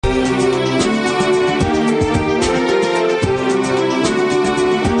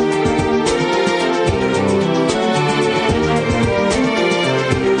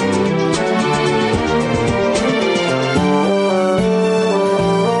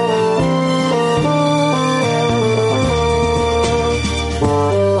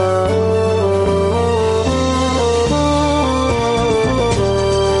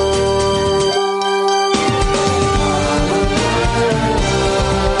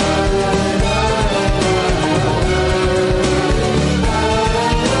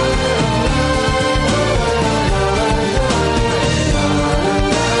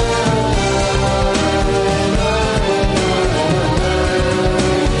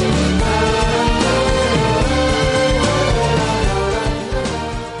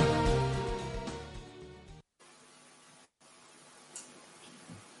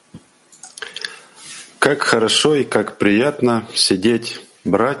Как хорошо и как приятно сидеть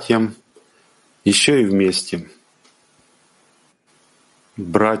братьям еще и вместе.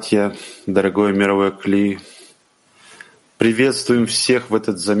 Братья, дорогой мировой Кли, приветствуем всех в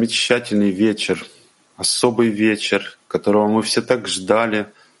этот замечательный вечер, особый вечер, которого мы все так ждали,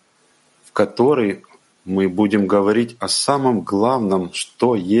 в который мы будем говорить о самом главном,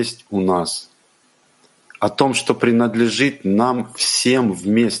 что есть у нас, о том, что принадлежит нам всем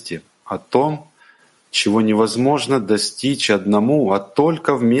вместе, о том, чего невозможно достичь одному, а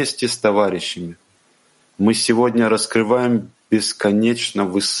только вместе с товарищами. Мы сегодня раскрываем бесконечно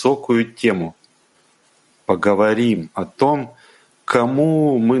высокую тему. Поговорим о том,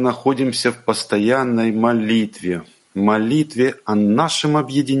 кому мы находимся в постоянной молитве, молитве о нашем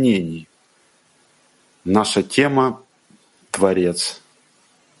объединении. Наша тема — Творец.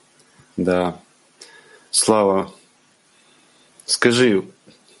 Да. Слава, скажи,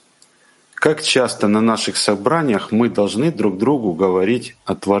 как часто на наших собраниях мы должны друг другу говорить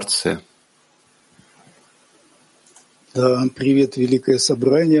о Творце? Да, привет, Великое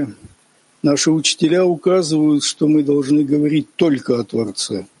Собрание. Наши учителя указывают, что мы должны говорить только о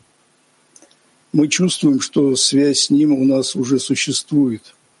Творце. Мы чувствуем, что связь с Ним у нас уже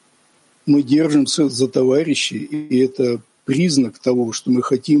существует. Мы держимся за товарищей, и это признак того, что мы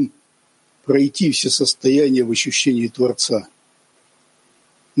хотим пройти все состояния в ощущении Творца.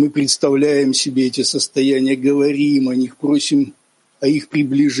 Мы представляем себе эти состояния, говорим о них, просим о их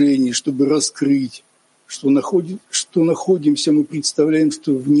приближении, чтобы раскрыть, что находимся, мы представляем,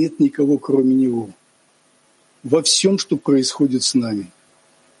 что нет никого, кроме Него. Во всем, что происходит с нами.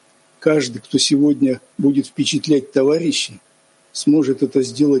 Каждый, кто сегодня будет впечатлять товарищей, сможет это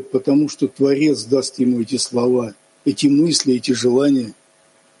сделать, потому что Творец даст ему эти слова, эти мысли, эти желания.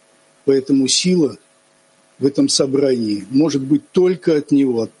 Поэтому сила в этом собрании может быть только от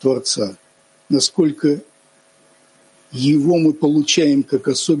Него, от Творца. Насколько Его мы получаем как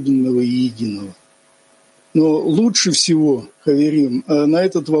особенного и единого. Но лучше всего, Хаверим, на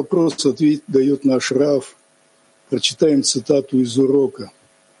этот вопрос ответ дает наш Рав. Прочитаем цитату из урока.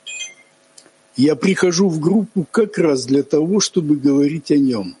 «Я прихожу в группу как раз для того, чтобы говорить о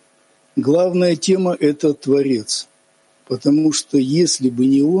Нем. Главная тема – это Творец. Потому что если бы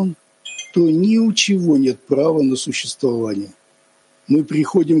не Он, то ни у чего нет права на существование. Мы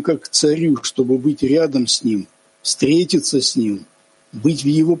приходим как к царю, чтобы быть рядом с Ним, встретиться с Ним, быть в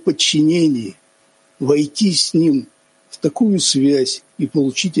Его подчинении, войти с Ним в такую связь и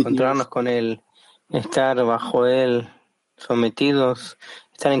получить от Него». Con él, estar bajo él, sometidos,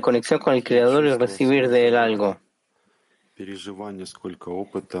 estar en conexión con el Creador y recibir de él algo. Переживания, сколько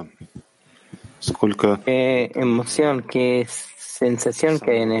опыта, сколько... Qué emoción, qué sensación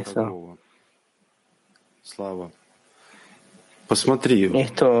que hay en eso. Слава. Посмотри.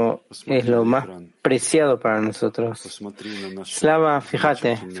 Esto es lo más preciado para nosotros. Slava,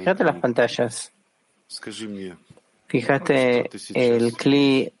 fíjate las pantallas. Fíjate el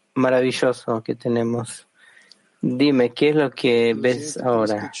clip maravilloso que tenemos. Dime, ¿qué es lo que ves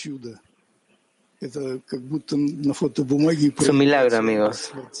ahora? Es un milagro,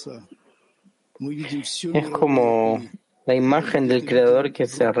 amigos. Es como la imagen del Creador que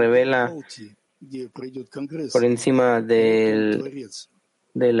se revela por encima de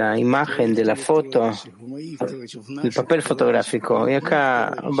la imagen, de la foto, el papel fotográfico. Y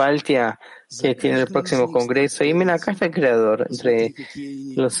acá Baltia, que tiene el próximo congreso. Y mira, acá está el Creador, entre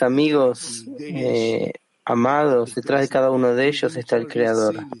los amigos amados, detrás de cada uno de ellos está el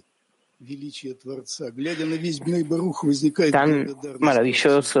Creador. Tan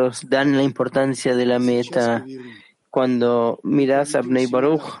maravillosos, dan la importancia de la meta. Cuando miras a Bnei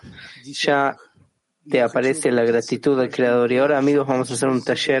Baruch, ya te aparece la gratitud del Creador. Y ahora, amigos, vamos a hacer un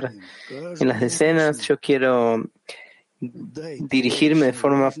taller en las decenas. Yo quiero dirigirme de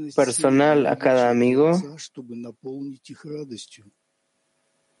forma personal a cada amigo.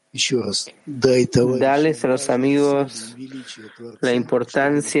 Dales a los amigos la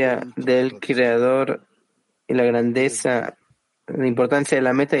importancia del Creador y la grandeza, la importancia de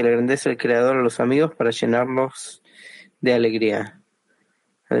la meta y la grandeza del Creador a los amigos para llenarlos de alegría.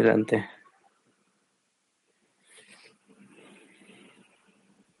 Adelante.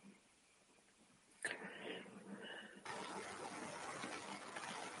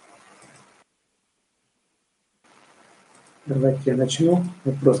 Давайте я начну.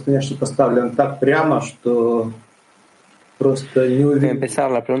 Вопрос, конечно, поставлен так прямо, что просто не уверен.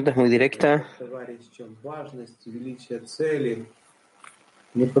 Empezar, la pregunta es muy directa. Важность, величие цели,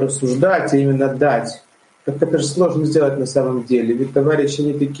 не просуждать, а именно дать. Как это же сложно сделать на самом деле. Ведь товарищи,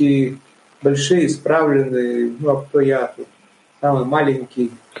 они такие большие, исправленные, а кто я тут? самый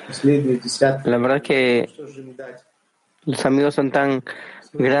маленький, последнюю La десятку. verdad que Что же им дать? los amigos son tan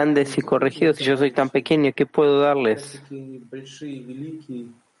grandes y corregidos y yo soy tan pequeño. ¿Qué puedo darles? Такие они большие, великие.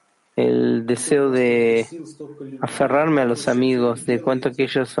 El Сколько deseo у вас столько de сил, столько любви, aferrarme a как вы los все это amigos, de cuánto que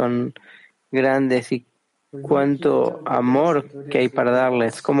делаете. ellos son grandes y Вы видите cuánto богатство amor que hay творения para вокруг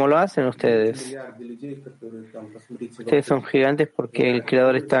darles. вас. ¿Cómo lo hacen Видите ustedes? миллиарды людей, которые там, посмотрите Ustedes son вокруг, gigantes porque el говорят,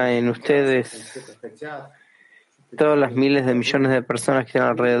 Creador молятся, está en участвуют, ustedes. что-то хотят, что-то Todas las делают. miles de А millones de personas que están вы,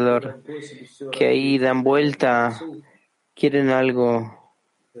 которые alrededor, отбросили все que ahí ради dan vuelta, Творцу, quieren algo.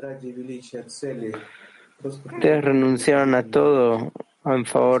 ради величия цели, просто Ustedes renunciaron a todo en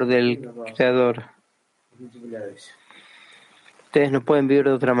favor смотрю del на вас Creador. и удивляюсь. Ustedes no pueden vivir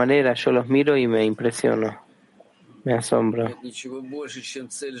de otra manera. Yo los miro y me impresiono, me asombro. Нет ничего больше, чем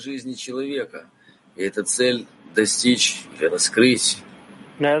цель жизни человека. И эта цель достичь или раскрыть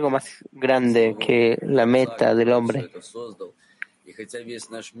No hay algo más grande своего que la Творца, meta del который все hombre, это создал. И хотя весь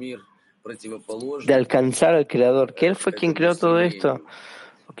наш мир de противоположный alcanzar al Creador, que Él fue quien этому creó todo esto,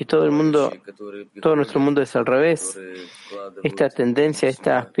 стремлению, porque todo el mundo, желающие, которые todo nuestro приходят, mundo es al revés. которые Esta вкладывают tendencia, в esta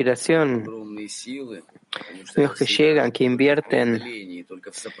себя aspiración, огромные силы, потому что amigos это que всегда llegan, que только в invierten преодолении,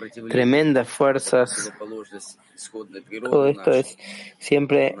 только в сопротивлении. tremendas Эта fuerzas, противоположность исходной todo природы esto es нашей,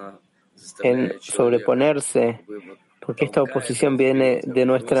 siempre она en заставляет человека sobreponerse, porque esta толкает его oposición viene вперед de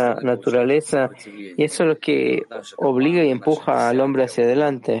nuestra просто для того, чтобы naturaleza y сопротивление. eso es lo И que вот наша obliga y команда, наша empuja al hombre десятка, hacia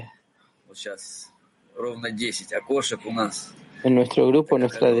adelante. вот сейчас ровно 10 окошек у нас. En nuestro Это grupo, как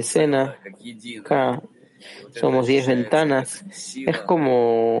nuestra одно целое, decena, как единое. acá И вот это somos 10 ощущается как ventanas, es сила,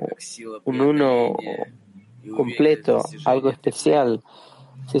 como как сила un uno преодоления и уверенность в completo, algo достижении этой цели. especial.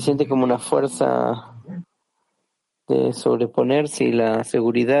 Se siente como una fuerza de sobreponerse y la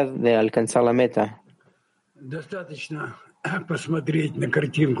seguridad de alcanzar la meta. Достаточно посмотреть на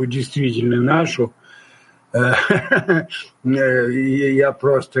картинку действительно нашу. Я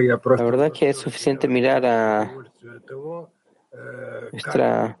La verdad que es suficiente mirar a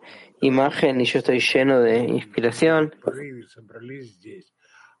nuestra imagen y yo estoy lleno de inspiración.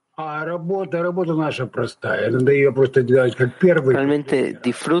 Работа наша простая. Надо ее просто делать как первый. Realmente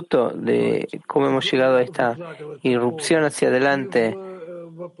disfruto de cómo hemos llegado a esta irrupción hacia adelante.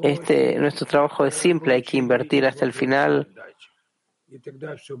 Nuestro trabajo es simple, hay que invertir hasta el final.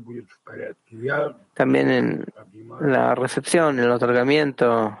 También en la recepción, en el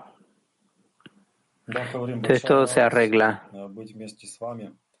otorgamiento. Entonces todo se arregla.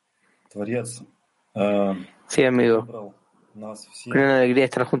 Sí, amigo. Gran alegría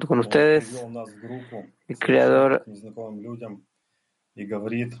estar junto con ustedes. El Creador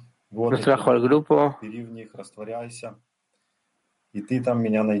nos trajo al grupo y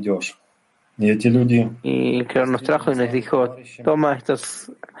el Creador nos trajo y nos dijo, toma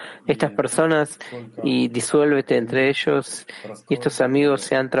estas personas y disuélvete entre ellos. Y estos amigos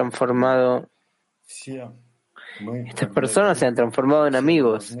se han transformado, estas personas se han transformado en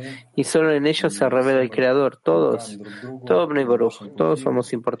amigos y solo en ellos se revela el Creador. Todos Bnei Baruch, todos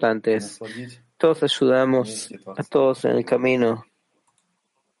somos importantes, todos ayudamos a todos en el camino.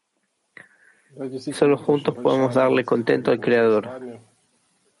 Solo juntos podemos darle contento al Creador.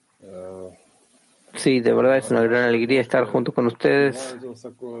 Sí, de verdad es una gran alegría estar junto con ustedes.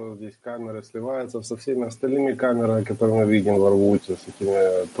 Здесь камера сливается со всеми остальными камерами, которые мы видим, ворвутся с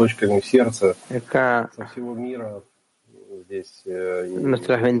этими точками сердца Acá со всего мира. Здесь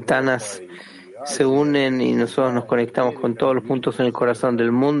nuestras ventanas se unen y nosotros nos conectamos con todos los puntos en el corazón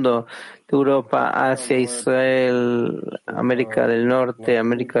del mundo, de Europa, Asia, Israel, América del Norte,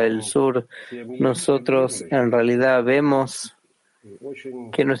 América del Sur. Nosotros en realidad vemos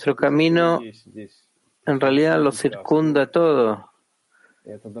que nuestro camino en realidad lo circunda todo.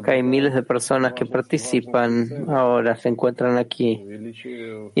 Acá hay miles de personas que participan ahora, se encuentran aquí.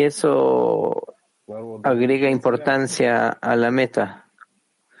 Y eso agrega importancia a la meta,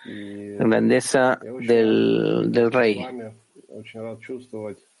 la grandeza del Rey.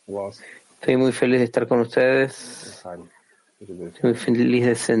 Estoy muy feliz de estar con ustedes. Estoy muy feliz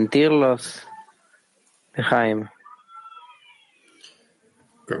de sentirlos. De Jaime.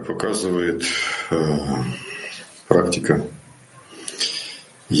 Как показывает практика,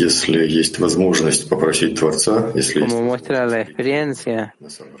 если есть возможность попросить Творца, если Como muestra la experiencia, на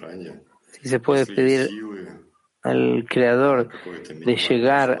собрание, si se puede pedir al Creador de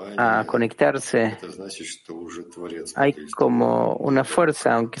llegar a conectarse, это значит, что уже Творец hay como una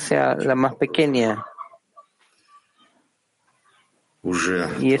fuerza, aunque sea la más pequeña, уже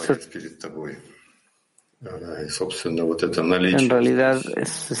y eso Творец перед тобой. Y, собственно, вот это наличие en realidad здесь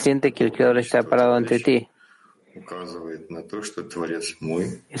se siente que el Creador está parado ante ti. указывает на то, что Творец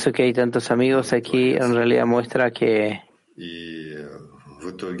мой. Eso que hay tantos amigos aquí en realidad muestra que И в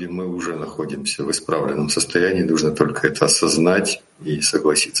итоге мы уже находимся в исправленном состоянии, нужно только это осознать и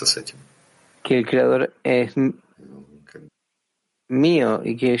согласиться с этим. Que el creador es mío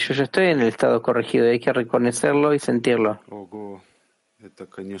y que yo ya estoy en el estado corregido. Hay que reconocerlo y sentirlo. Ого, это,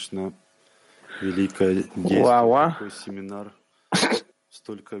 конечно, великое Guau, действие, guau. такой семинар,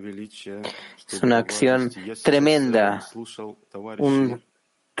 столько величия, Es столько una acción важности. Я сейчас tremenda. слушал товарищей Un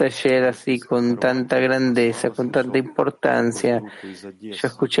taller así con tanta grandeza, con tanta importancia. группы из Yo Одессы.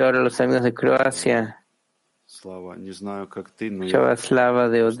 escuché ahora a los amigos de Croacia, Слава, не знаю, как ты, но я escuchaba a Slava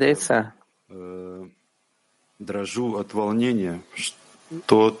de просто Odessa. дрожу от волнения,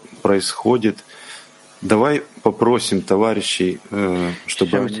 что происходит. Давай попросим товарищей,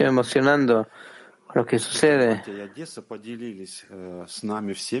 чтобы Yo me estoy emocionando con lo que sucede. Хорватия и Одесса поделились с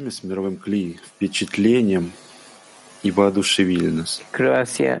нами всеми, с мировым Кли, впечатлением и воодушевили нас.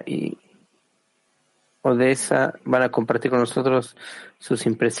 Croacia y Odessa van a compartir con nosotros sus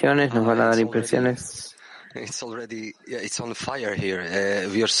impresiones, nos van a dar impresiones.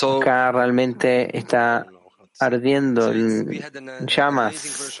 Acá realmente está ardiendo en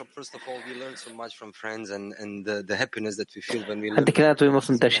llamas. Antes que nada tuvimos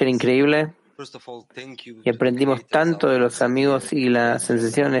un taller increíble y aprendimos tanto de los amigos y la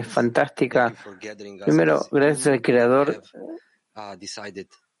sensación es fantástica. Primero, gracias al Creador,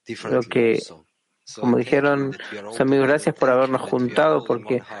 lo que, como dijeron los amigos, gracias por habernos juntado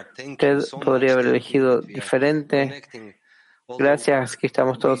porque usted podría haber elegido diferente. Gracias que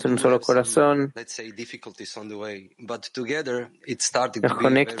estamos todos en un solo corazón. Nos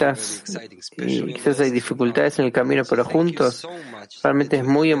conectas y quizás hay dificultades en el camino, pero juntos realmente es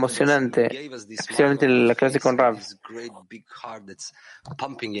muy emocionante, especialmente la clase con Rav.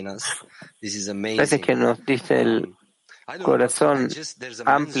 Gracias que nos diste el corazón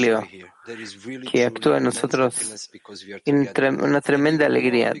amplio que actúa en nosotros una tremenda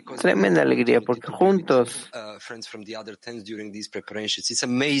alegría, porque juntos,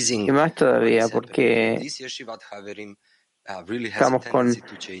 y más todavía, porque estamos con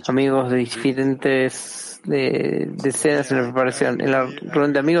amigos de diferentes decenas en la preparación. En la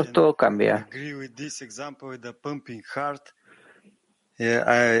ronda de amigos todo cambia.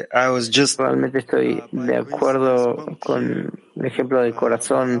 Realmente estoy de acuerdo con el ejemplo del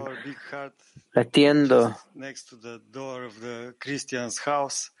corazón latiendo.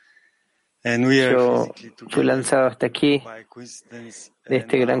 Yo fui lanzado hasta aquí, de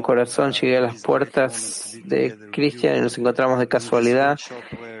este gran corazón, llegué a las puertas de Cristian y nos encontramos de casualidad.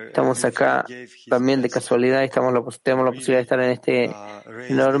 Estamos acá también de casualidad y tenemos la posibilidad de estar en este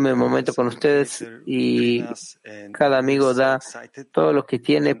enorme momento con ustedes y cada amigo da todo lo que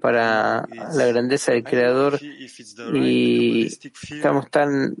tiene para la grandeza del Creador y estamos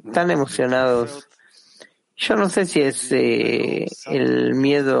tan emocionados. Yo no sé si es el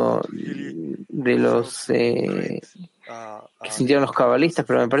miedo de los que sintieron los cabalistas,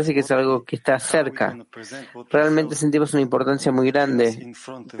 pero me parece que es algo que está cerca. Realmente sentimos una importancia muy grande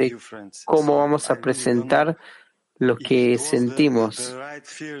de cómo vamos a presentar lo que sentimos.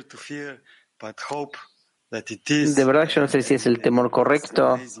 De verdad yo no sé si es el temor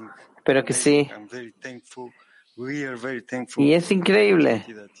correcto, espero que sí. Y es increíble.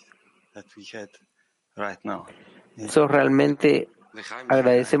 Nosotros realmente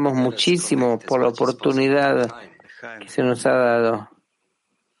agradecemos muchísimo por la oportunidad que se nos ha dado.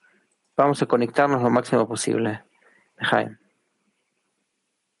 Vamos a conectarnos lo máximo posible. Jaime.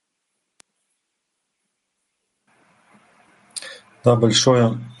 Да,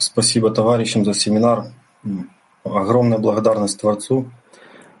 большое спасибо товарищам за семинар. Огромная благодарность Творцу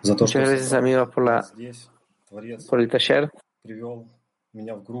за то, Muchas gracias, amigos, por el taller. Привел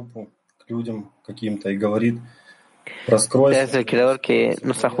меня в группу к людям каким-то и говорит: раскройся. Gracias al Creador que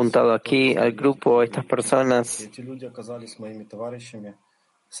nos ha juntado aquí, al grupo, a estas personas. Эти люди оказались моими товарищами,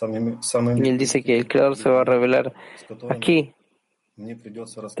 Y él dice que el Creador se va a revelar aquí,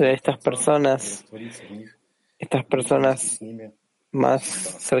 entre estas personas más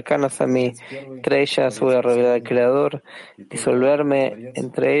cercanas a mí. Entre ellas voy a revelar al Creador, disolverme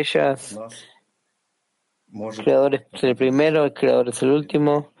entre ellas. El Creador es el primero, el Creador es el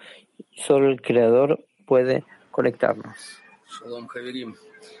último, y solo el Creador puede conectarnos. Шалом, хаверим.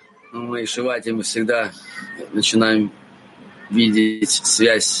 Мы в Шивате мы всегда начинаем видеть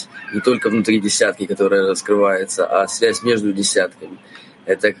связь не только внутри десятки, которая раскрывается, а связь между десятками.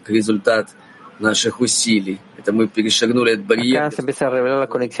 Это как результат наших усилий. Это мы перешагнули этот барьер. Acá se empieza a revelar la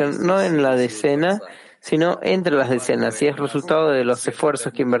conexión no en la decena, sino entre las decenas, y es resultado de los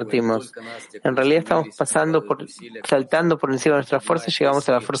esfuerzos que invertimos. En realidad estamos saltando por encima de nuestra fuerza y llegamos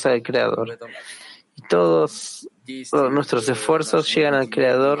a la fuerza del Creador. Y todos Todos nuestros esfuerzos llegan al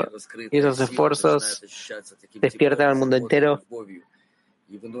Creador y esos esfuerzos despiertan al mundo entero.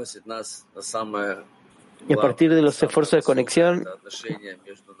 Y a partir de los esfuerzos de conexión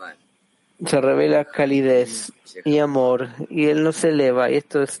se revela calidez y amor, y Él nos eleva, y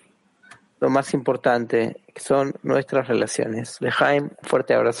esto es lo más importante, que son nuestras relaciones. Lejaim,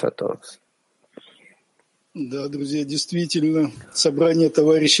 fuerte abrazo a todos. Да, друзья, действительно, собрание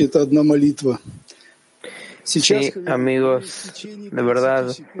товарищей – это одна молитва. Sí, amigos, de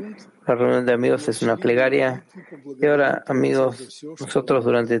verdad, la reunión de amigos es una plegaria. Y ahora, amigos, nosotros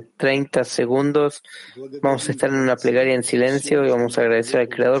durante 30 segundos vamos a estar en una plegaria en silencio y vamos a agradecer al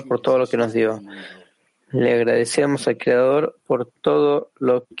Creador por todo lo que nos dio. Le agradecemos al Creador por todo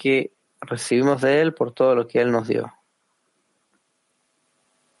lo que recibimos de Él, por todo lo que Él nos dio.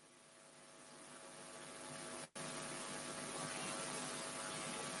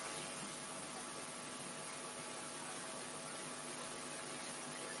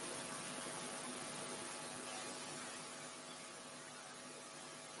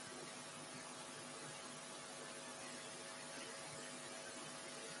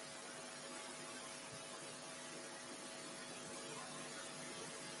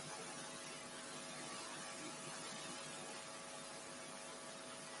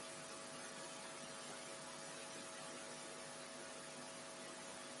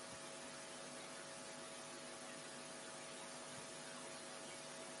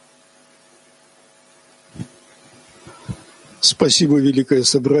 Спасибо, Великое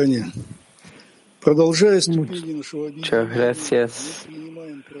Собрание. Продолжая ступени нашего Muchas объединения, gracias мы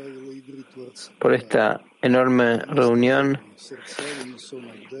принимаем правила игры Творца. por esta enorme reunión. Сердца в унисон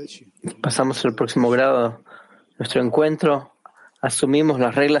отдачи. Pasamos al próximo grado de nuestro encuentro, asumimos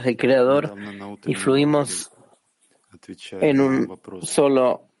las reglas del Creador y fluimos en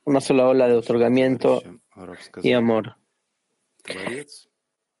una sola ola de otorgamiento y amor.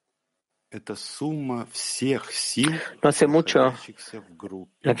 No hace mucho, en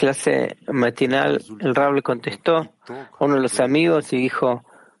la clase matinal, el Rab le contestó a uno de los amigos y dijo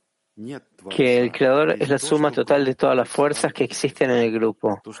que el Creador es la suma total de todas las fuerzas que existen en el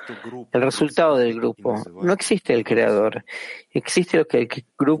grupo, el resultado del grupo. No existe el Creador, existe lo que el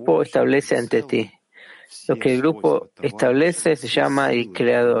grupo establece ante ti. Lo que el grupo establece se llama el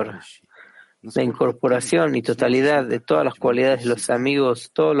Creador. La incorporación y totalidad de todas las cualidades de los amigos,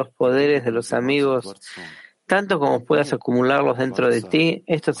 todos los poderes de los amigos, tanto como puedas acumularlos dentro de ti,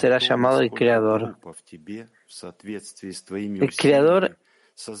 esto será llamado el Creador. El Creador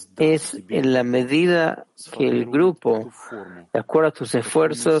es en la medida que el grupo, de acuerdo a tus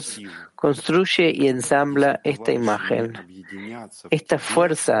esfuerzos, construye y ensambla esta imagen, esta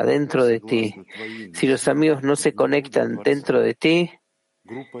fuerza dentro de ti. Si los amigos no se conectan dentro de ti,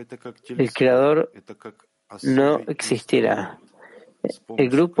 el Creador no existirá. El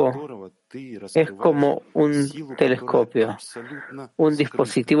grupo es como un telescopio, un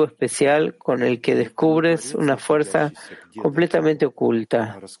dispositivo especial con el que descubres una fuerza completamente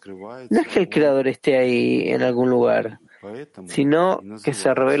oculta. No es que el Creador esté ahí en algún lugar, sino que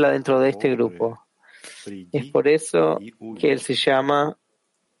se revela dentro de este grupo. Es por eso que él se llama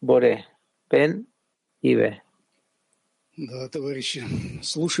Boré, ven y ve. Да, товарищи,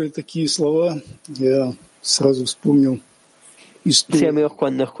 слушая такие слова, я сразу вспомнил Sí, amigos,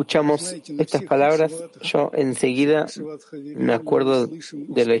 cuando escuchamos estas palabras, yo enseguida me acuerdo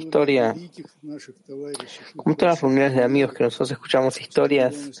de la historia. Como todas las reuniones de amigos que nosotros escuchamos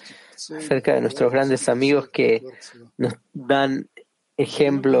historias acerca de nuestros grandes amigos que nos dan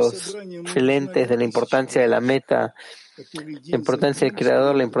ejemplos excelentes de la importancia de la meta, la importancia del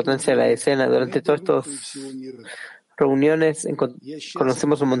creador, la importancia de la escena. Durante todos estos reuniones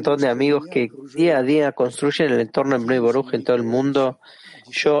conocemos un montón de amigos que día a día construyen el entorno en Bnei Baruch en todo el mundo.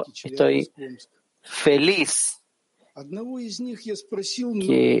 Yo estoy feliz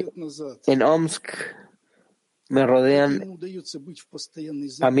que en Omsk me rodean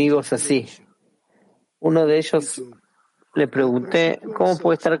amigos así. Uno de ellos le pregunté cómo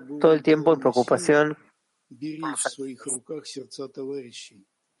puede estar todo el tiempo en preocupación.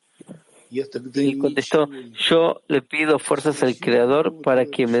 Y contestó, yo le pido fuerzas al Creador para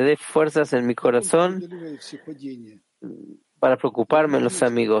que me dé fuerzas en mi corazón para preocuparme en los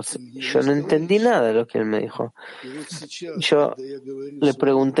amigos. Yo no entendí nada de lo que él me dijo. Yo le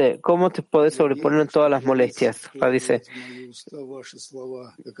pregunté, ¿cómo te podés sobreponer en todas las molestias? Dice,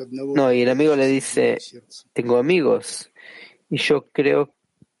 no, y el amigo le dice, tengo amigos. Y yo creo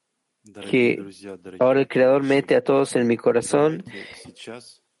que ahora el Creador mete a todos en mi corazón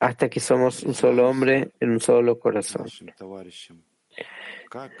hasta que somos un solo hombre en un solo corazón.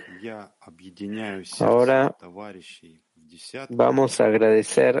 Ahora vamos a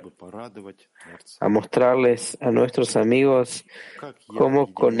agradecer, a mostrarles a nuestros amigos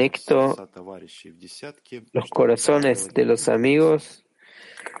cómo conecto los corazones de los amigos,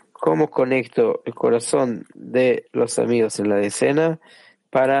 cómo conecto el corazón de los amigos en la decena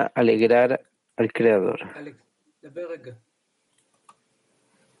para alegrar al Creador.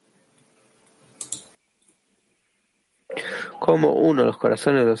 Como uno de los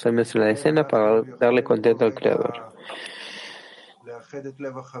corazones de los amigos en la decena para darle contento al Creador.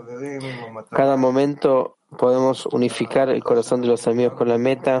 Cada momento podemos unificar el corazón de los amigos con la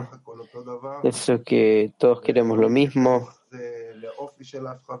meta. Eso que todos queremos lo mismo.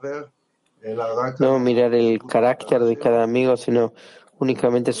 No mirar el carácter de cada amigo, sino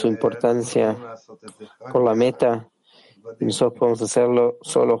únicamente su importancia por la meta. Y nosotros podemos hacerlo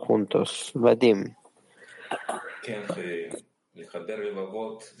solo juntos. Vadim.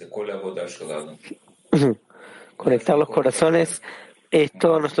 Conectar los corazones es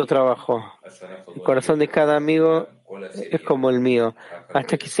todo nuestro trabajo. El corazón de cada amigo es como el mío,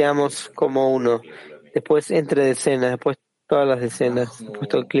 hasta que seamos como uno. Después entre decenas, después todas las decenas, después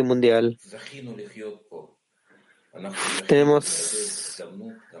todo el clima mundial. Tenemos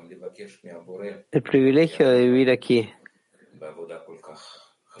el privilegio de vivir aquí,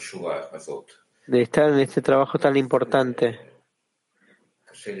 de estar en este trabajo tan importante.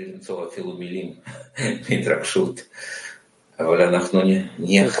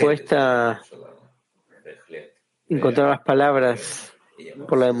 Me cuesta encontrar las palabras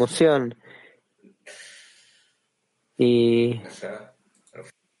por la emoción y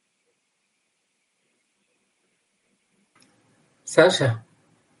Sasha.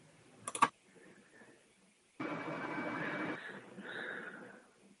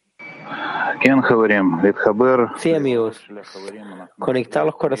 Sí, amigos, conectar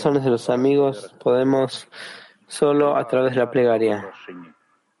los corazones de los amigos podemos solo a través de la plegaria.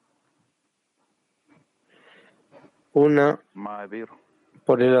 Uno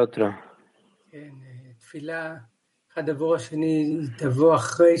por el otro.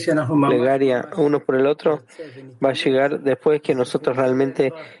 Plegaria uno por el otro va a llegar después que nosotros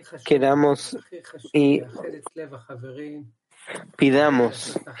realmente queramos y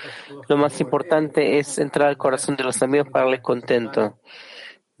pidamos. Lo más importante es entrar al corazón de los amigos para darles contento.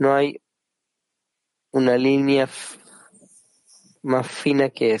 No hay una línea más fina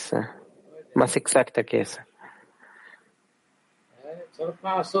que esa, más exacta que esa.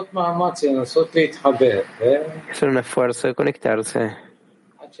 Es un esfuerzo de conectarse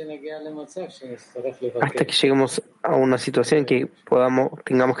hasta que lleguemos a una situación en que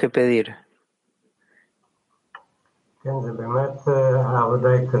tengamos que pedir.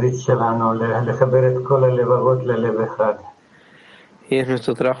 Y es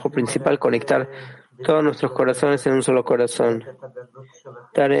nuestro trabajo principal conectar todos nuestros corazones en un solo corazón.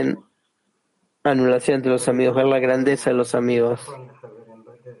 Estar en anulación entre los amigos, ver la grandeza de los amigos,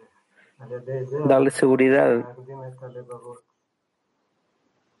 darle seguridad.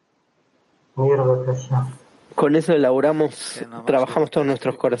 Con eso trabajamos todos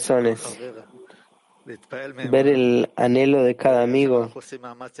nuestros corazones. Ver el anhelo de cada amigo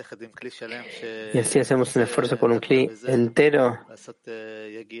y así hacemos un esfuerzo con un cli entero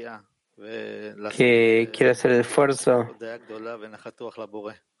que quiere hacer el esfuerzo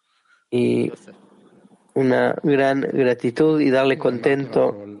y una gran gratitud y darle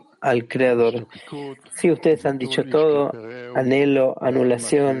contento al Creador. Sí, ustedes han dicho todo, anhelo,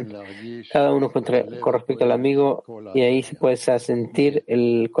 anulación, cada uno con respecto al amigo, y ahí se puede sentir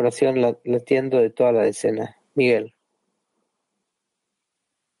el corazón latiendo de toda la decena. Miguel.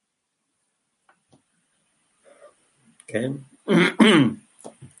 Quiero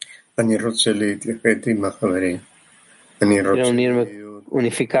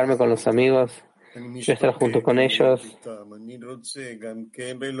unificarme con los amigos. Quiero estar junto con ellos.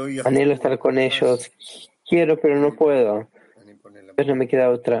 Anhelo estar con ellos. Quiero, pero no puedo. Entonces no me queda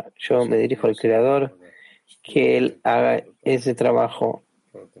otra. Yo me dirijo al Creador, que Él haga ese trabajo.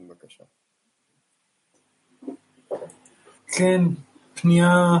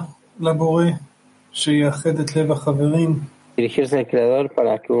 Dirigirse al Creador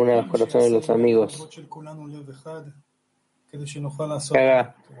para que una los corazones de los amigos. Que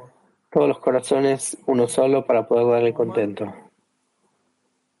haga todos los corazones uno solo para poder darle contento.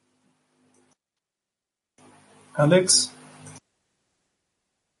 Alex.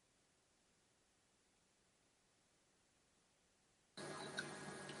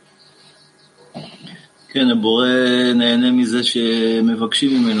 כן, הבורא נהנה מזה שמבקשים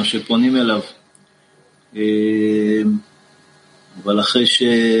ממנו, שפונים אליו. אבל אחרי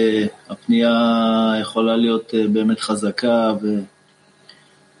שהפנייה יכולה להיות באמת חזקה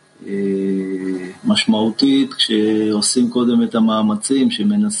ומשמעותית, כשעושים קודם את המאמצים,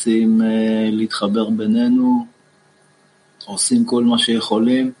 שמנסים להתחבר בינינו, עושים כל מה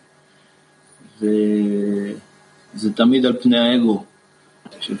שיכולים, וזה תמיד על פני האגו.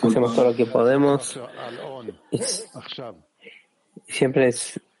 Hacemos todo lo que podemos. Siempre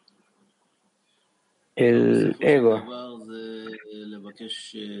es el ego.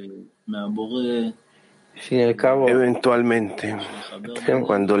 Al fin y al cabo, Eventualmente,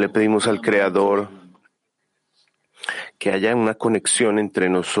 cuando le pedimos al Creador que haya una conexión entre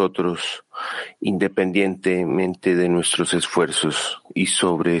nosotros, independientemente de nuestros esfuerzos y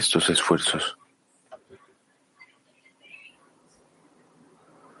sobre estos esfuerzos.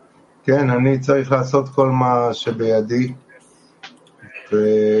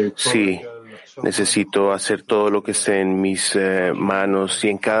 Sí, necesito hacer todo lo que esté en mis manos y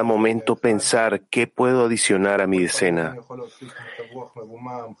en cada momento pensar qué puedo adicionar a mi decena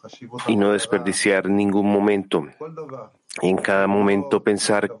y no desperdiciar ningún momento. Y en cada momento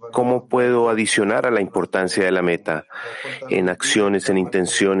pensar cómo puedo adicionar a la importancia de la meta, en acciones, en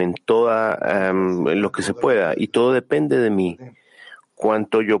intención, en en lo que se pueda. Y todo depende de mí,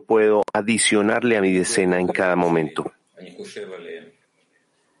 cuánto yo puedo adicionarle a mi decena en cada momento.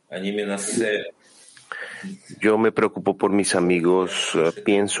 Yo me preocupo por mis amigos,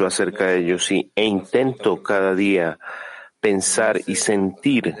 pienso acerca de ellos e intento cada día pensar y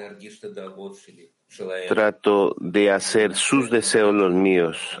sentir. Trato de hacer sus deseos los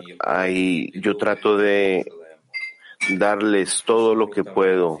míos. Yo trato de darles todo lo que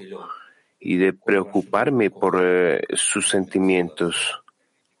puedo y de preocuparme por sus sentimientos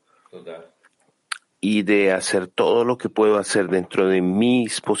y de hacer todo lo que puedo hacer dentro de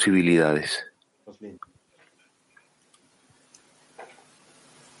mis posibilidades.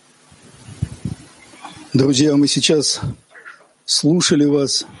 Друзья, мы сейчас слушали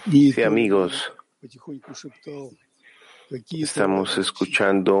вас, и Sí, amigos, потихоньку шептал какие-то estamos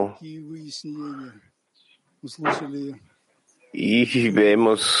escuchando выяснения. Мы слушали y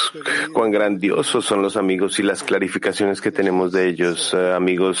vemos cuán grandiosos son los amigos y las clarificaciones que tenemos de ellos.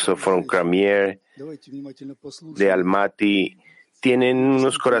 Amigos from Cramier, de Almaty, tienen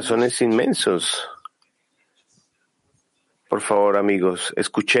unos corazones inmensos. Por favor, amigos,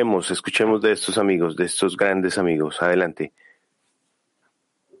 escuchemos de estos amigos, de estos grandes amigos. Adelante.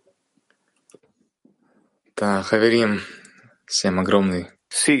 Да, хаверим, всем огромный.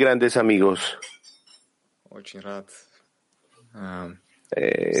 Sí, grandes amigos. Очень рад.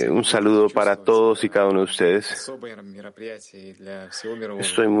 Un saludo para todos y cada uno de ustedes.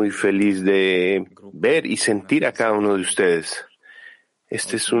 Estoy muy feliz de ver y sentir a cada uno de ustedes.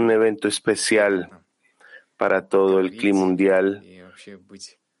 Este es un evento especial para todo el clima mundial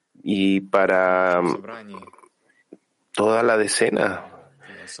y para toda la decena.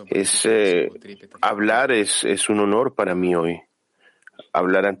 Hablar es un honor para mí hoy,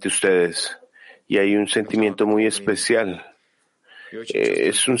 hablar ante ustedes. Y hay un sentimiento muy especial.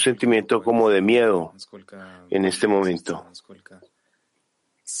 Es un sentimiento como de miedo en este momento.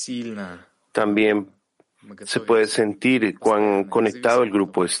 También se puede sentir cuán conectado el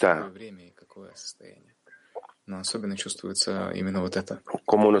grupo está.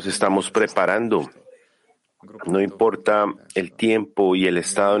 Cómo nos estamos preparando. No importa el tiempo y el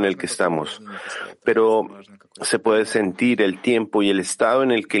estado en el que estamos, pero se puede sentir el tiempo y el estado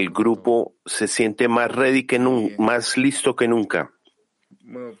en el que el grupo se siente más ready más listo que nunca.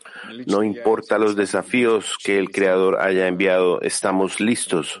 No importa los desafíos que el Creador haya enviado, estamos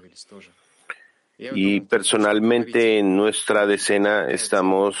listos. Y personalmente en nuestra decena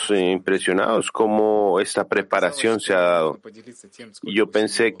estamos impresionados cómo esta preparación se ha dado. Y yo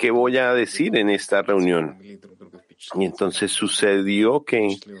pensé, ¿qué voy a decir en esta reunión? Y entonces sucedió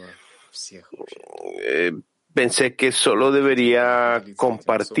que pensé que solo debería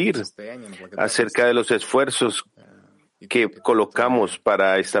compartir acerca de los esfuerzos que colocamos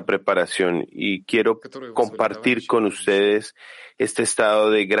para esta preparación. Y quiero compartir con ustedes este estado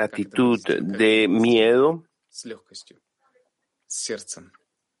de gratitud, de miedo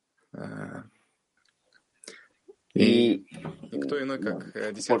y,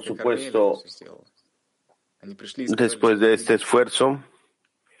 por supuesto, después de este esfuerzo,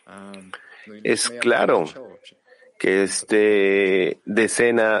 es claro que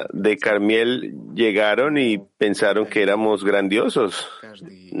decena de Carmiel llegaron y pensaron que éramos grandiosos.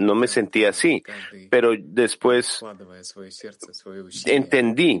 No me sentí así, pero después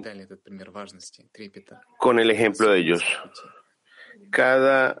entendí con el ejemplo de ellos.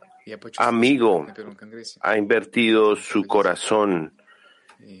 Cada amigo ha invertido su corazón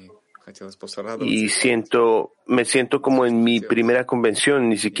y me siento como en mi primera convención,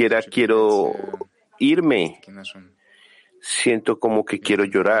 ni siquiera quiero irme, siento como que quiero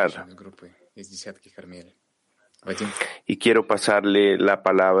llorar y quiero pasarle la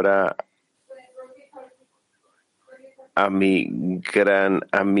palabra a mi gran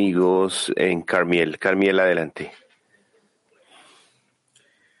amigos en Carmiel. Carmiel, adelante.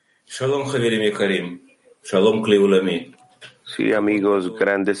 Shalom, Javier Mekarim. Shalom, Kli Ulami. Sí, amigos,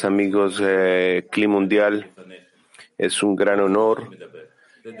 grandes amigos, Cli Mundial, es un gran honor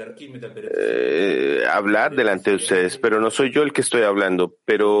hablar delante de ustedes, pero no soy yo el que estoy hablando,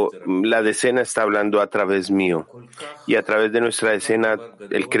 pero la decena está hablando a través mío y a través de nuestra decena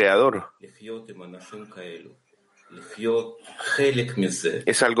el Creador.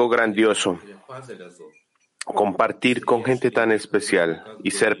 Es algo grandioso compartir con gente tan especial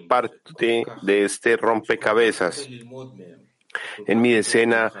y ser parte de este rompecabezas. En mi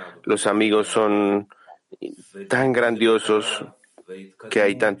decena los amigos son tan grandiosos que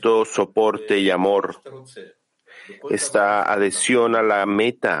hay tanto soporte y amor, esta adhesión a la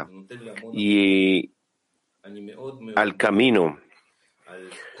meta y al camino.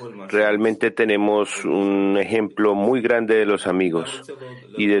 Realmente tenemos un ejemplo muy grande de los amigos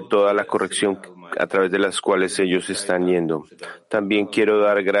y de toda la corrección a través de las cuales ellos están yendo. También quiero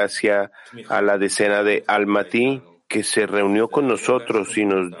dar gracias a la decena de Almaty que se reunió con nosotros y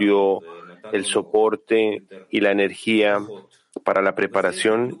nos dio el soporte y la energía para la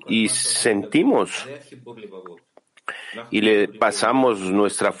preparación y sentimos y le pasamos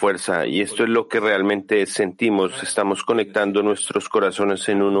nuestra fuerza y esto es lo que realmente sentimos. Estamos conectando nuestros corazones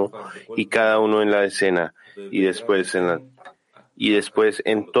en uno y cada uno en la decena y después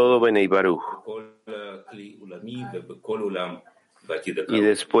en todo Benei Baruch y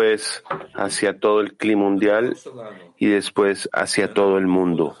después hacia todo el Cli mundial y después hacia todo el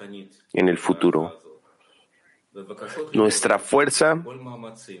mundo en el futuro. Nuestra fuerza,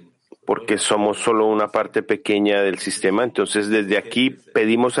 porque somos solo una parte pequeña del sistema, entonces desde aquí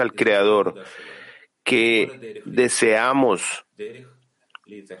pedimos al Creador que deseamos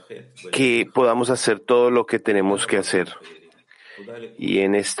que podamos hacer todo lo que tenemos que hacer y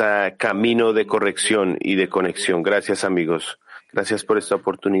en este camino de corrección y de conexión. Gracias, amigos. Gracias por esta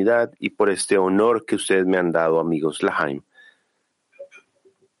oportunidad y por este honor que ustedes me han dado, amigos. Lahaim.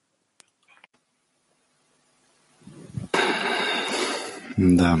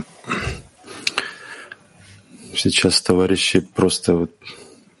 Да. Сейчас товарищи просто вот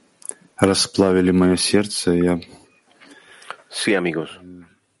расплавили мое сердце. Я Sí, amigos.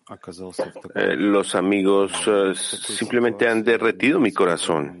 Los amigos simplemente han derretido mi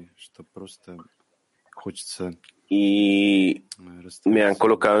corazón y me han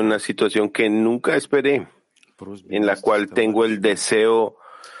colocado en una situación que nunca esperé, en la cual tengo el deseo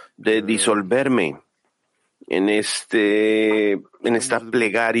de disolverme en esta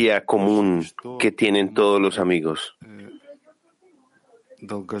plegaria común que tienen todos los amigos.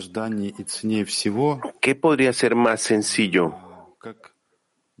 ¿Qué podría ser más sencillo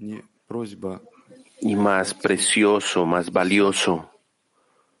y más precioso, más valioso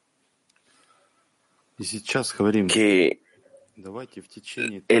que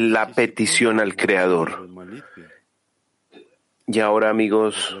la petición al Creador? Y ahora,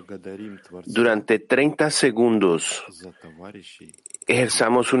 amigos, durante 30 segundos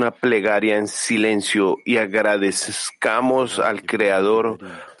ejerzamos una plegaria en silencio y agradezcamos al Creador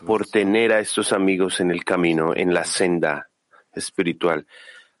por tener a estos amigos en el camino, en la senda espiritual.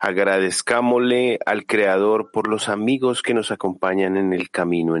 Agradezcámosle al Creador por los amigos que nos acompañan en el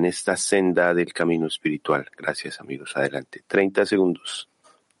camino, en esta senda del camino espiritual. Gracias, amigos. Adelante. 30 segundos.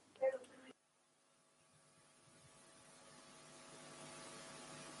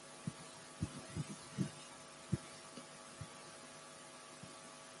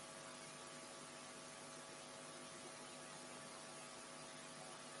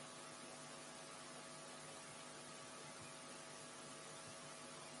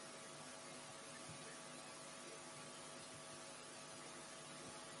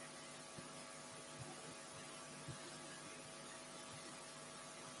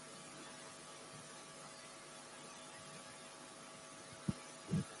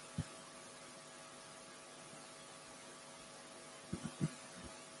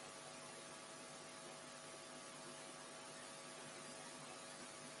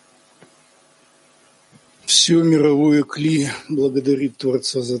 Все мировое Кли благодарит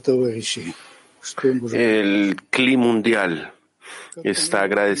Творца за товарищей. El Cli mundial está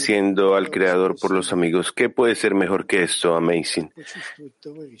agradeciendo al Creador por los amigos. ¿Qué puede ser mejor que esto? Amazing.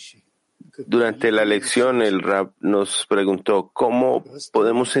 Durante la lección, el Rab nos preguntó cómo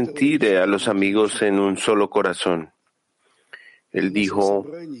podemos sentir a los amigos en un solo corazón. Él dijo,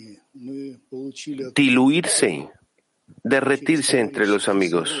 diluirse, derretirse entre los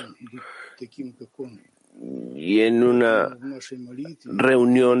amigos. Y en una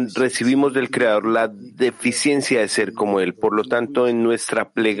reunión recibimos del Creador la deficiencia de ser como Él. Por lo tanto, en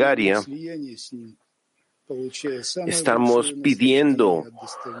nuestra plegaria estamos pidiendo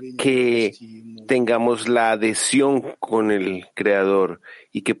que tengamos la adhesión con el Creador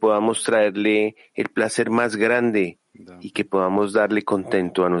y que podamos traerle el placer más grande y que podamos darle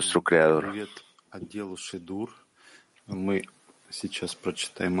contento a nuestro Creador. Мы сейчас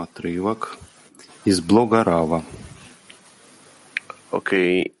прочитаем отрывок из блога Рава. Ok,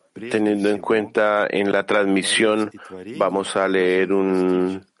 teniendo en cuenta en la transmisión, vamos a leer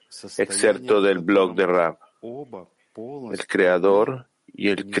un excerpto del blog de Rav. El Creador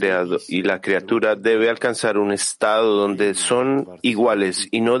y la criatura debe alcanzar un estado donde son iguales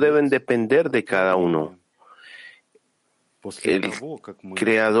y no deben depender de cada uno. El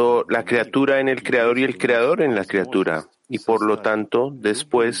Creador, la criatura en el Creador y el Creador en la criatura. Y por lo tanto,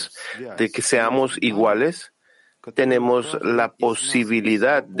 después de que seamos iguales, tenemos la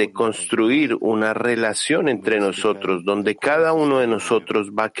posibilidad de construir una relación entre nosotros, donde cada uno de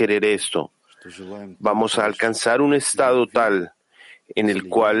nosotros va a querer esto. Vamos a alcanzar un estado tal en el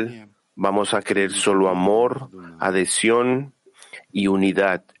cual vamos a querer solo amor, adhesión y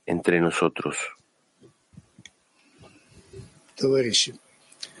unidad entre nosotros.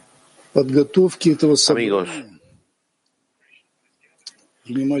 Amigos,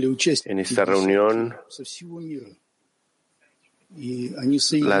 en esta reunión,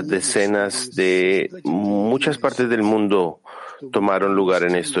 las decenas de muchas partes del mundo tomaron lugar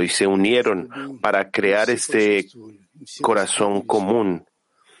en esto y se unieron para crear este corazón común,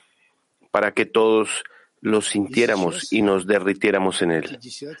 para que todos lo sintiéramos y nos derritiéramos en él.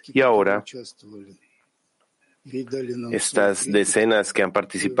 Y ahora, estas decenas que han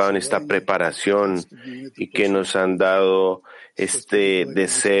participado en esta preparación y que nos han dado este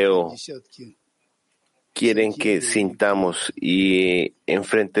deseo, quieren que sintamos, y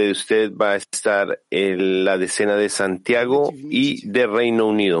enfrente de usted va a estar la decena de Santiago y de Reino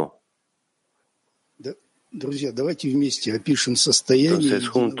Unido. Entonces,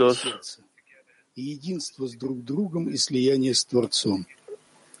 juntos,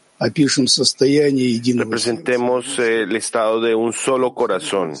 representemos el estado de un solo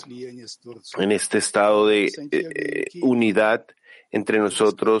corazón, en este estado de unidad entre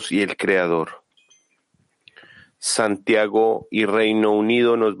nosotros y el Creador. Santiago y Reino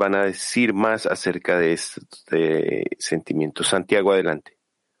Unido nos van a decir más acerca de este sentimiento. Santiago, adelante.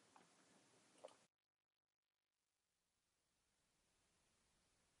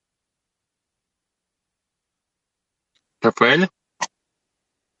 Rafael.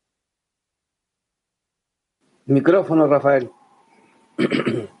 Micrófono, Rafael.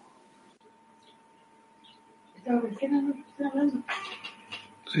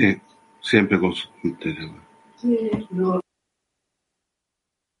 Sí, siempre con su teléfono.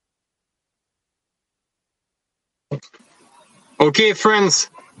 Okay,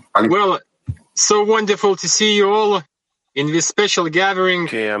 friends. Well, so wonderful to see you all in this special gathering.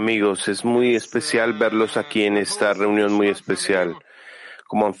 Amigos, es muy especial verlos aquí en esta reunión muy especial.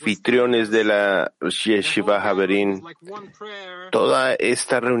 Como anfitriones de la Yeshiva Haverín, toda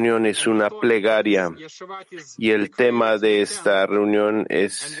esta reunión es una plegaria y el tema de esta reunión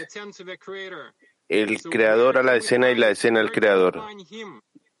es el Creador a la escena y la escena al Creador.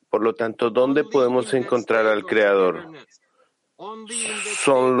 Por lo tanto, ¿dónde podemos encontrar al Creador?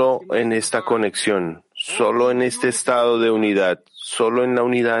 Solo en esta conexión, solo en este estado de unidad, solo en la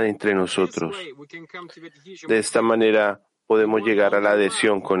unidad entre nosotros. De esta manera podemos llegar a la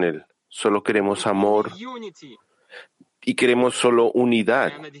adhesión con Él. Solo queremos amor y queremos solo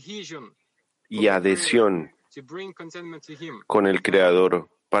unidad y adhesión con el Creador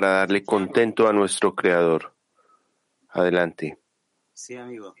para darle contento a nuestro Creador. Adelante. Sí,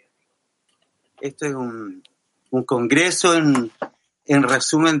 amigo. Esto es un congreso en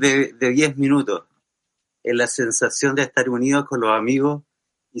resumen de 10 minutos. Es la sensación de estar unidos con los amigos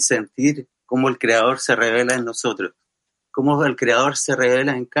y sentir cómo el Creador se revela en nosotros. Cómo el Creador se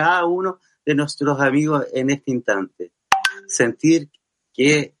revela en cada uno de nuestros amigos en este instante. Sentir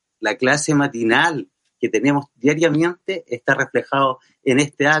que la clase matinal que tenemos diariamente está reflejado en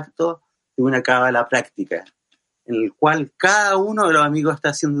este acto de una cábala práctica, en el cual cada uno de los amigos está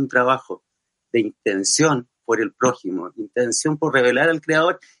haciendo un trabajo de intención por el prójimo, intención por revelar al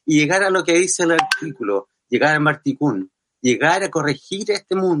Creador y llegar a lo que dice el artículo, llegar al Marticún, llegar a corregir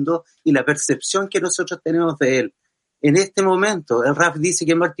este mundo y la percepción que nosotros tenemos de él. En este momento, el Raf dice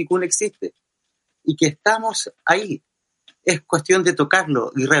que el Marticún existe y que estamos ahí. Es cuestión de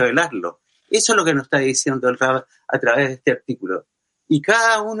tocarlo y revelarlo. Eso es lo que nos está diciendo el Raf a través de este artículo. Y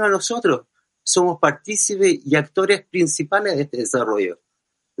cada uno de nosotros somos partícipes y actores principales de este desarrollo.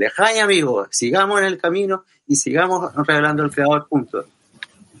 Lejaim, amigos, sigamos en el camino y sigamos revelando al Creador juntos.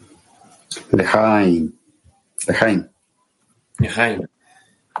 Lejaim. Lejaim. Lejaim.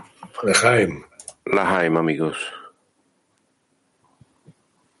 Lejaim. Lejaim, amigos.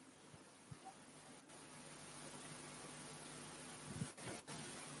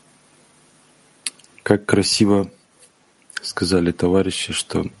 Как красиво сказали товарищи,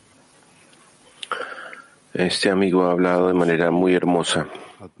 что este amigo ha hablado de manera muy hermosa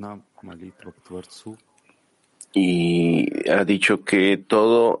y ha dicho que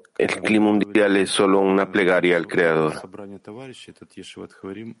todo el clima mundial es solo una plegaria al Creador.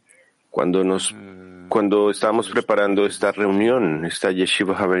 Cuando estábamos preparando esta reunión, esta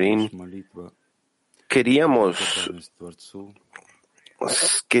Yeshiva Haverim, queríamos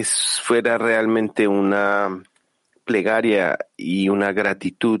que fuera realmente una plegaria y una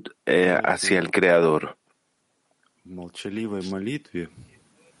gratitud hacia el Creador. En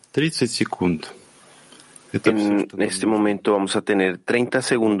este momento vamos a tener 30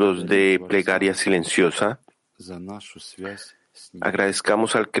 segundos de plegaria silenciosa.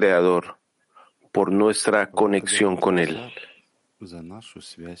 Agradezcamos al Creador por nuestra conexión con Él.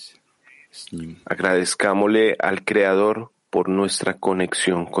 Agradezcámosle al Creador por nuestra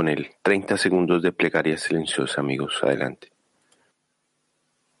conexión con Él. 30 segundos de plegaria silenciosa, amigos. Adelante.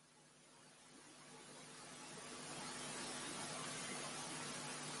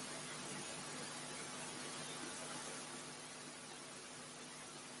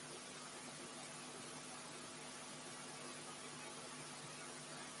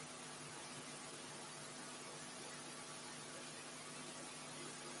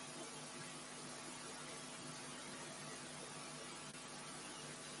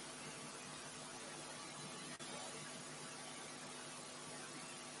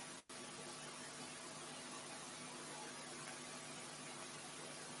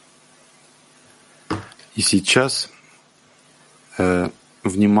 И сейчас,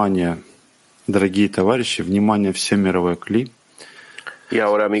 внимание, дорогие товарищи, внимание, все мировое кли. Y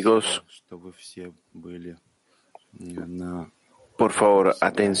ahora, amigos, por favor,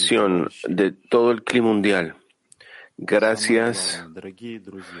 atención de todo el clima mundial. Gracias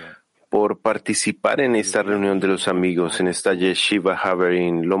por participar en esta reunión de los amigos, en esta Yeshiva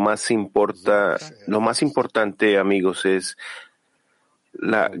Haverim. Lo más importante, amigos, es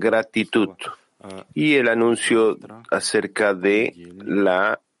la gratitud y el anuncio acerca de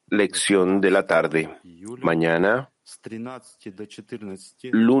la lección de la tarde. Mañana,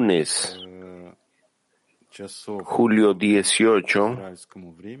 lunes, julio 18,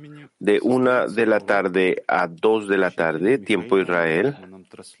 de 1 de la tarde a 2 de la tarde, tiempo Israel,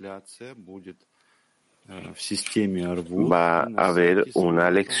 va a haber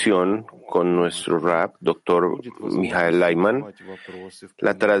una lección con nuestro Rab, Dr. Mijael Leiman.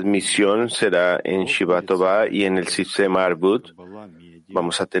 La transmisión será en Shiva Tová y en el sistema Arbut.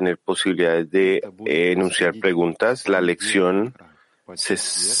 Vamos a tener posibilidades de enunciar preguntas. La lección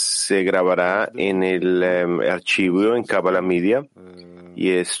se grabará en el archivo en Kabbalah Media y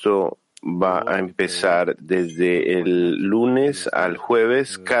esto va a empezar desde el lunes al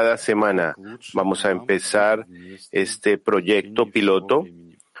jueves cada semana. Vamos a empezar este proyecto piloto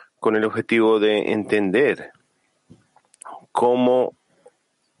con el objetivo de entender cómo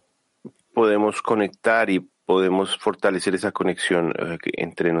podemos conectar y podemos fortalecer esa conexión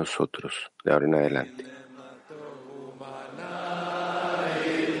entre nosotros de ahora en adelante.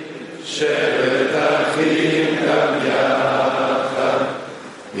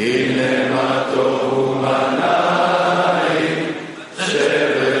 הנה מה טוב ומנעים,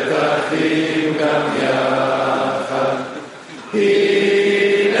 שבת אחים גם יחד. הנה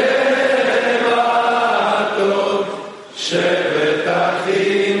מה טוב, שבת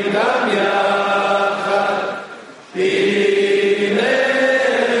אחים גם יחד. הנה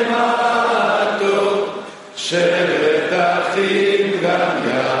מה טוב, שבת אחים גם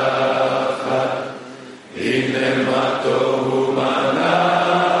יחד. הנה מה טוב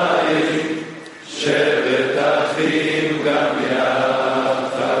ומנעים, שבת אחים גם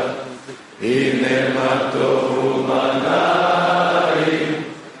יחד. הנה מה טוב ומנעים,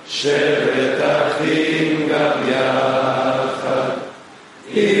 שבת אחים גם יחד.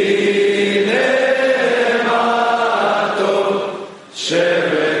 הנה מה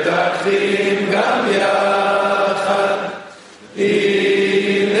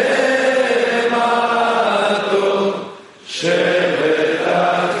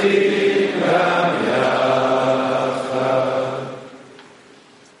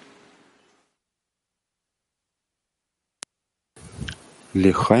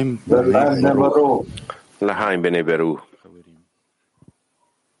L'chaim L'chaim B'nai Baruch.